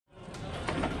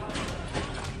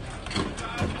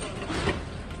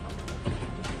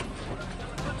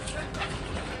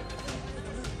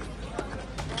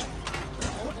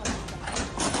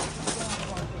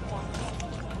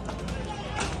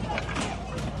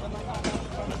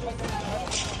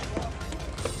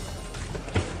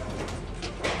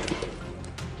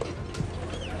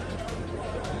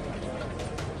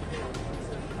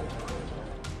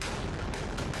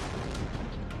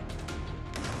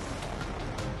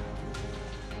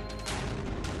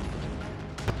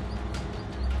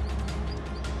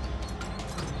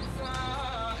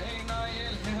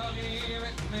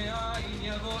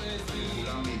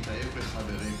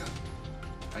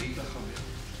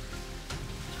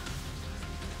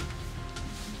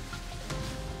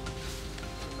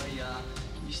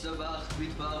משתבח,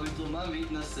 מתפאר בתרומה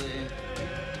מתנשא.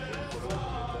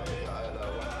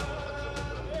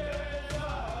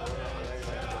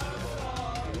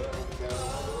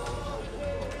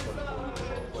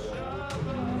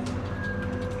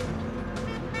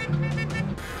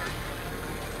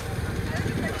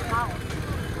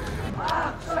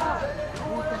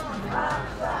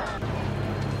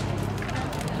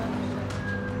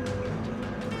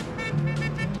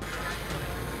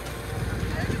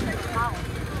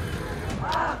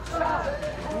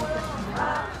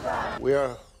 We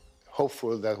are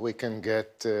hopeful that we can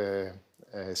get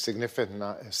a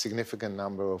significant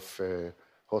number of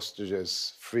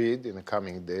hostages freed in the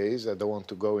coming days. I don't want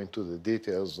to go into the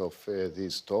details of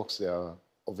these talks. They are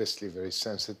obviously very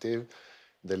sensitive.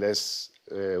 The less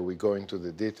we go into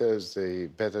the details, the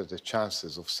better the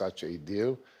chances of such a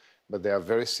deal. But they are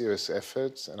very serious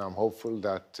efforts, and I'm hopeful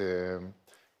that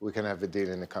we can have a deal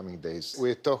in the coming days.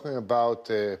 We're talking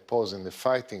about pausing the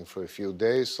fighting for a few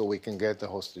days so we can get the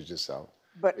hostages out.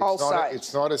 But all sides.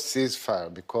 It's not a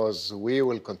ceasefire, because we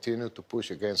will continue to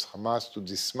push against Hamas to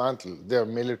dismantle their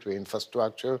military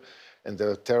infrastructure and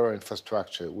their terror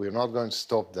infrastructure. We're not going to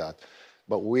stop that.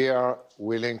 But we are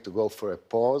willing to go for a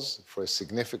pause for a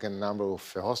significant number of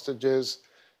hostages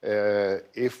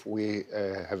if we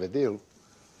have a deal.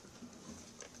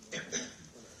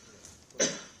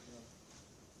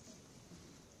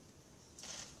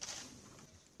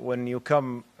 When you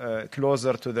come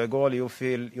closer to the goal, you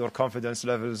feel your confidence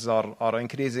levels are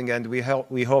increasing, and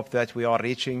we hope that we are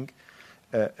reaching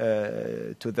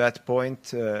to that point.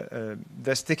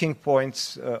 The sticking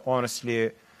points,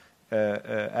 honestly,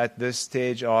 at this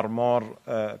stage are more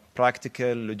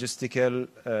practical, logistical,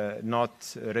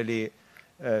 not really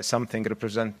something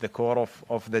represent the core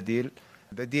of the deal.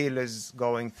 The deal is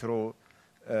going through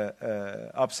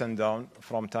ups and downs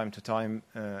from time to time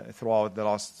throughout the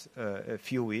last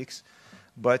few weeks.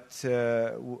 But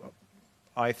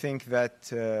I think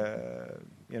that,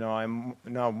 I'm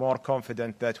now more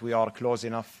confident that we are close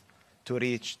enough to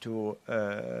reach to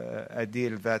a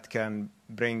deal that can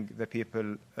bring the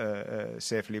people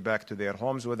safely back to their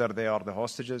homes, whether they are the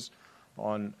hostages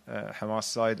on Hamas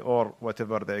side or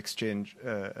whatever the exchange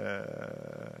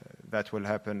that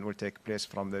will take place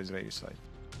from the Israeli side.